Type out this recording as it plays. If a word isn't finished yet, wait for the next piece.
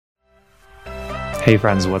Hey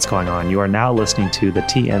friends, what's going on? You are now listening to the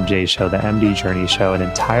TMJ Show, the MD Journey Show, an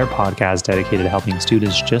entire podcast dedicated to helping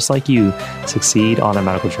students just like you succeed on their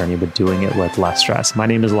medical journey, but doing it with less stress. My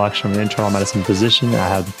name is Alex. I'm an internal medicine physician. I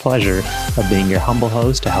have the pleasure of being your humble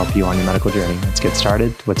host to help you on your medical journey. Let's get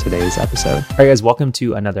started with today's episode. All right, guys, welcome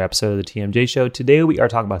to another episode of the TMJ Show. Today we are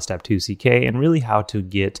talking about Step 2 CK and really how to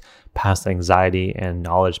get past the anxiety and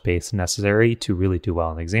knowledge base necessary to really do well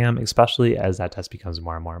in the exam, especially as that test becomes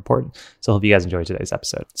more and more important. So I hope you guys enjoyed today's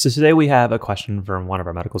episode. So today we have a question from one of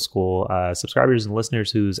our medical school subscribers and listeners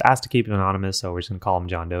who's asked to keep it anonymous. So we're just going to call him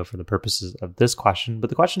John Doe for the purposes of this question. But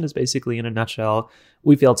the question is basically, in a nutshell,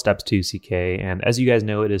 we failed Step 2 CK. And as you guys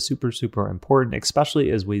know, it is super, super important,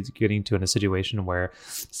 especially as we're getting to in a situation where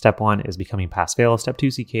Step 1 is becoming pass-fail. Step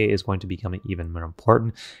 2 CK is going to become even more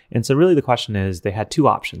important. And so really the question is, they had two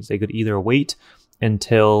options. They could either wait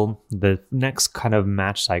until the next kind of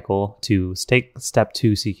match cycle to take Step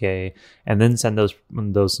 2 CK and then send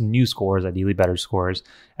those new scores, ideally better scores,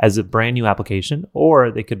 as a brand new application, or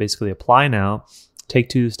they could basically apply now, take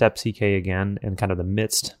 2 Step CK again in kind of the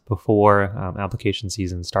midst before application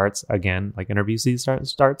season starts again, like interview season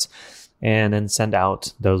starts, and then send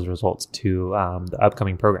out those results to the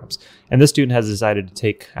upcoming programs. And this student has decided to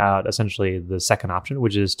take out essentially the second option,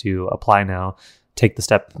 which is to apply now, take the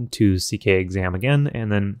Step 2 CK exam again,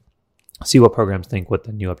 and then see what programs think with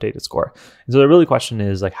the new updated score. And so the really question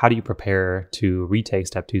is, like, how do you prepare to retake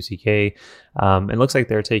Step 2 CK? It looks like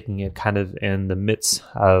they're taking it kind of in the midst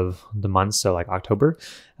of the month, so like October,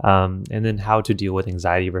 and then how to deal with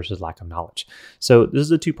anxiety versus lack of knowledge. So this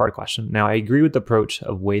is a two-part question. Now, I agree with the approach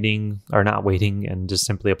of waiting or not waiting and just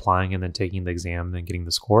simply applying and then taking the exam and then getting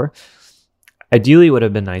the score. Ideally, it would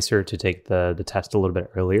have been nicer to take the test a little bit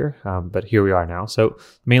earlier, but here we are now. So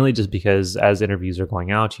mainly just because as interviews are going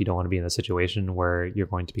out, you don't want to be in a situation where you're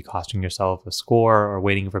going to be costing yourself a score or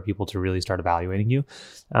waiting for people to really start evaluating you.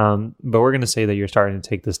 But we're going to say that you're starting to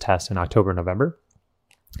take this test in October, November,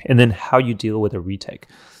 and then how you deal with a retake.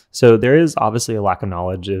 So there is obviously a lack of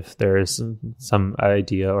knowledge if there is some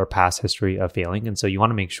idea or past history of failing. And so you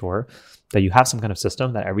want to make sure that you have some kind of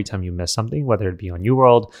system that every time you miss something, whether it be on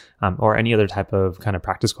UWorld or any other type of kind of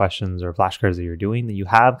practice questions or flashcards that you're doing, that you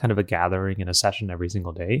have kind of a gathering and a session every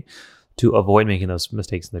single day to avoid making those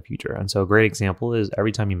mistakes in the future. And so a great example is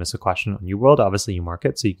every time you miss a question on UWorld, obviously you mark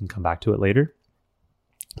it so you can come back to it later.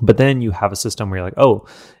 But then you have a system where you're like, oh,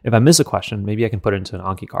 if I miss a question, maybe I can put it into an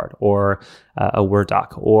Anki card or a Word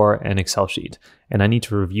doc or an Excel sheet. And I need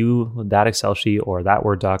to review that Excel sheet or that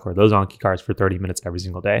Word doc or those Anki cards for 30 minutes every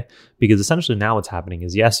single day. Because essentially now what's happening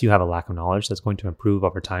is, yes, you have a lack of knowledge that's going to improve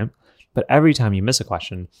over time. But every time you miss a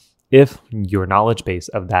question, if your knowledge base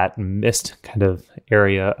of that missed kind of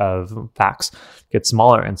area of facts gets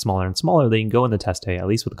smaller and smaller and smaller, then you can go in the test day, at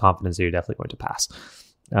least with the confidence that you're definitely going to pass.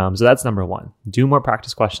 So that's number one. Do more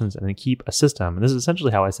practice questions and then keep a system. And this is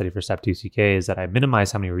essentially how I study for Step 2 CK, is that I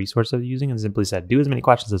minimize how many resources I'm using and simply said, do as many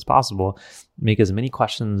questions as possible, make as many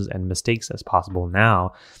questions and mistakes as possible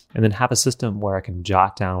now, and then have a system where I can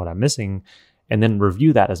jot down what I'm missing and then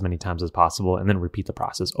review that as many times as possible and then repeat the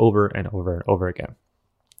process over and over and over again.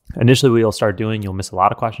 Initially, what you'll start doing, you'll miss a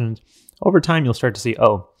lot of questions. Over time, you'll start to see,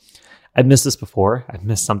 oh, I've missed this before. I've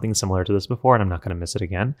missed something similar to this before, and I'm not going to miss it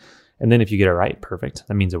again. And then if you get it right, perfect.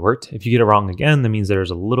 That means it worked. If you get it wrong again, that means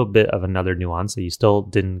there's a little bit of another nuance that you still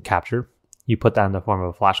didn't capture. You put that in the form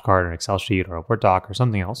of a flashcard or an Excel sheet or a Word doc or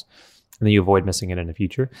something else, and then you avoid missing it in the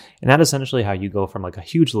future. And that's essentially how you go from like a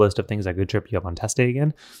huge list of things that could trip you up on test day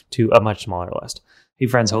again to a much smaller list. Hey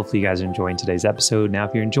friends, hopefully you guys are enjoying today's episode. Now,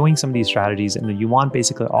 if you're enjoying some of these strategies and you want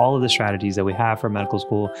basically all of the strategies that we have for medical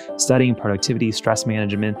school, studying, productivity, stress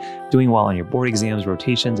management, doing well on your board exams,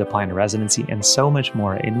 rotations, applying to residency, and so much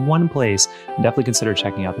more in one place, definitely consider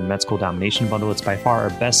checking out the Med School Domination Bundle. It's by far our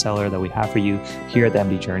best seller that we have for you here at the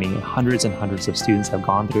MD Journey. Hundreds and hundreds of students have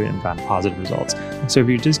gone through it and gotten positive results. So if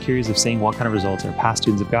you're just curious of seeing what kind of results our past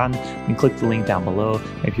students have gotten, then click the link down below.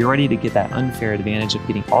 If you're ready to get that unfair advantage of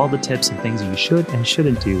getting all the tips and things you should and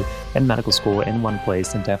shouldn't do in medical school in one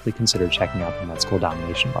place, then definitely consider checking out the Med School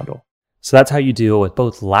Domination Bundle. So that's how you deal with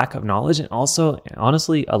both lack of knowledge and also,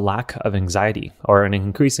 honestly, a lack of anxiety or an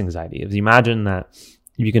increased anxiety. If you imagine that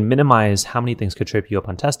if you can minimize how many things could trip you up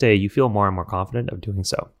on test day, you feel more and more confident of doing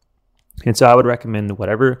so. And so I would recommend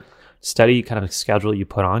whatever study kind of schedule you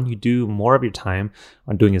put on, you do more of your time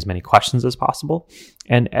on doing as many questions as possible.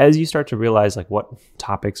 And as you start to realize like what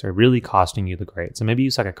topics are really costing you the grade, so maybe you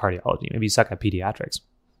suck at cardiology, maybe you suck at pediatrics,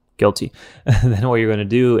 guilty. Then what you're going to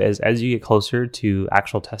do is as you get closer to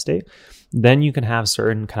actual test day, then you can have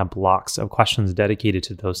certain kind of blocks of questions dedicated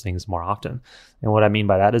to those things more often. And what I mean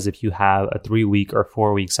by that is if you have a 3-week or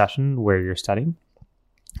 4-week session where you're studying,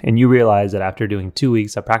 and you realize that after doing 2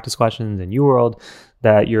 weeks of practice questions in UWorld,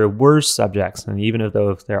 that your worst subjects, and even if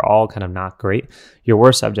they're all kind of not great, your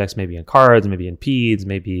worst subjects may be in cards, maybe in peds,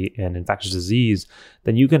 maybe in infectious disease,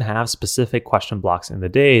 then you can have specific question blocks in the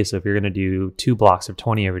day. So if you're going to do 2 blocks of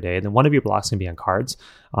 20 every day, then one of your blocks can be on cards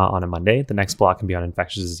on a Monday. The next block can be on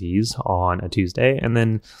infectious disease on a Tuesday. And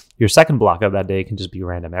then your second block of that day can just be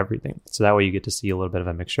random everything. So that way you get to see a little bit of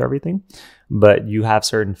a mixture of everything, but you have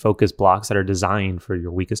certain focus blocks that are designed for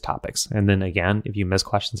your weakest topics. And then again, if you miss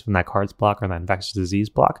questions from that cards block or that infectious disease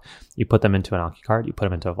block, you put them into an Anki card, you put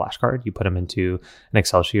them into a flashcard, you put them into an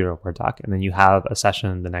Excel sheet or a Word doc, and then you have a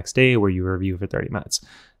session the next day where you review for 30 minutes.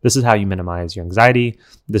 This is how you minimize your anxiety.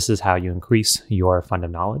 This is how you increase your fund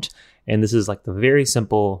of knowledge. And this is like the very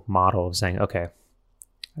simple model of saying, okay,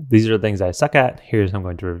 these are the things I suck at. Here's how I'm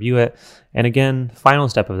going to review it. And again, final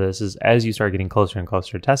step of this is as you start getting closer and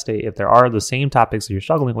closer to test day, if there are the same topics that you're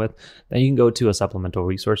struggling with, then you can go to a supplemental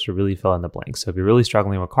resource to really fill in the blanks. So if you're really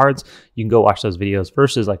struggling with cards, you can go watch those videos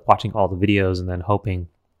versus like watching all the videos and then hoping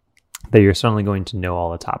that you're certainly going to know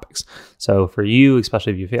all the topics. So for you,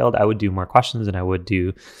 especially if you failed, I would do more questions and I would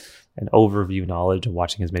do an overview knowledge of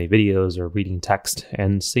watching as many videos or reading text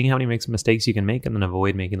and seeing how many mistakes you can make and then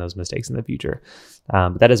avoid making those mistakes in the future.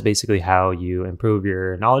 But that is basically how you improve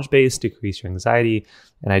your knowledge base, decrease your anxiety,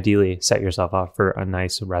 and ideally set yourself up for a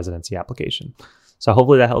nice residency application. So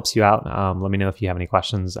hopefully that helps you out. Let me know if you have any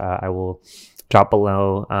questions. I will drop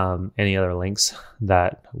below any other links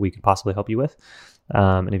that we could possibly help you with.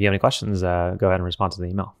 And if you have any questions, go ahead and respond to the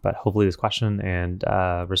email. But hopefully this question and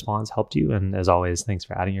response helped you. And as always, thanks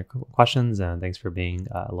for adding your questions and thanks for being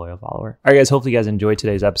a loyal follower. All right, guys, hopefully you guys enjoyed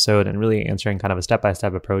today's episode and really answering kind of a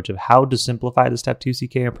step-by-step approach of how to simplify the Step 2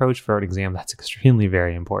 CK approach for an exam that's extremely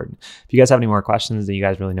very important. If you guys have any more questions that you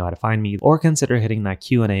guys really know how to find me, or consider hitting that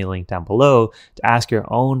Q&A link down below to ask your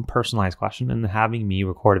own personalized question and having me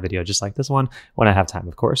record a video just like this one when I have time,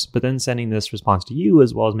 of course, but then sending this response to you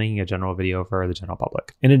as well as making a general video for the general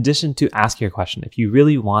public. In addition to asking your question, if you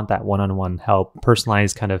really want that one-on-one help,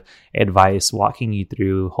 personalized kind of advice, walking you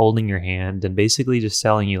through, holding your hand, and basically just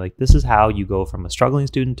telling you like, this is how you go from a struggling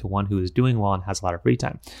student to one who is doing well and has a lot of free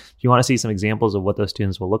time. If you want to see some examples of what those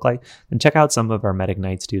students will look like, then check out some of our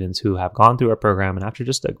Med-Ignite students who have gone through our program and after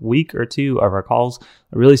just a week or two of our calls,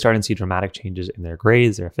 are really starting to see dramatic changes in their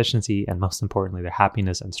grades, their efficiency, and most importantly, their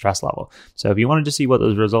happiness and stress level. So if you wanted to see what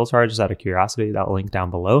those results are, just out of curiosity, that will link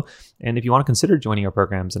down below. And if you want to consider joining our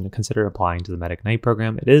programs and consider applying to the Med-Ignite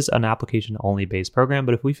program, it is an application-only based program,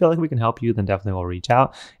 but if we feel like we can help you, then definitely we'll reach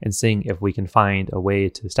out and seeing if we can find a way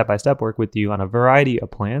to step-by-step work with you on a variety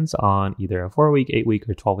of plans on either a 4-week, 8-week,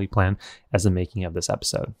 or 12-week plan as the making of this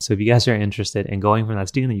episode. So if you guys are interested in going from that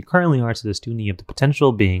student that you currently are to the student you have the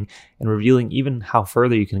potential being and revealing even how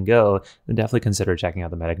further you can go, then definitely consider checking out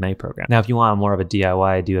the Med-Ignite program. Now, if you want more of a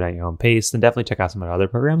DIY, do it at your own pace, then definitely check out some of our other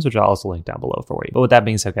programs, which I'll also link down below for you. But with that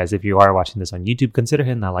being said, guys, if you are watching this on YouTube, consider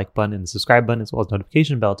hitting that like button and the subscribe button as well as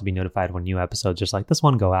notification bell to be notified when new episodes just like this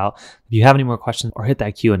one go out. If you have any more questions or hit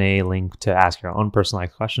that Q&A link to ask your own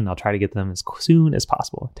personalized question, I'll try to get them as soon as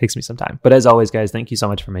possible. It takes me some time. But as always, guys, thank you so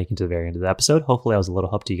much for making it to the very end of the episode. Hopefully I was a little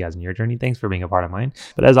help to you guys in your journey. Thanks for being a part of mine.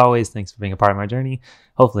 But as always, thanks for being a part of my journey.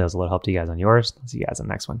 Hopefully I was a little help to you guys on yours. I'll see you guys in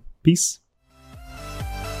the next one. Peace.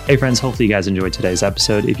 Hey friends, hopefully you guys enjoyed today's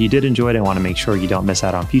episode. If you did enjoy it, I want to make sure you don't miss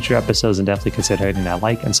out on future episodes and definitely consider hitting that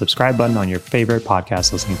like and subscribe button on your favorite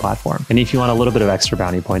podcast listening platform. And if you want a little bit of extra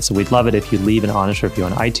bounty points, so we'd love it if you leave an honest review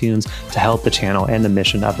on iTunes to help the channel and the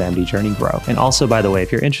mission of the MD Journey grow. And also, by the way,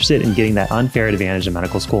 if you're interested in getting that unfair advantage in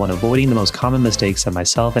medical school and avoiding the most common mistakes that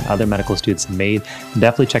myself and other medical students have made,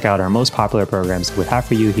 definitely check out our most popular programs that we have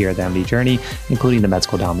for you here at the MD Journey, including the Med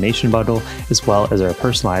School Domination Bundle, as well as our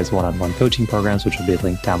personalized one-on-one coaching programs, which will be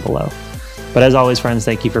linked down below. But as always, friends,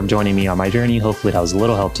 thank you for joining me on my journey. Hopefully that was a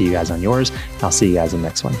little help to you guys on yours. I'll see you guys in the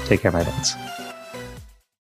next one. Take care, my friends.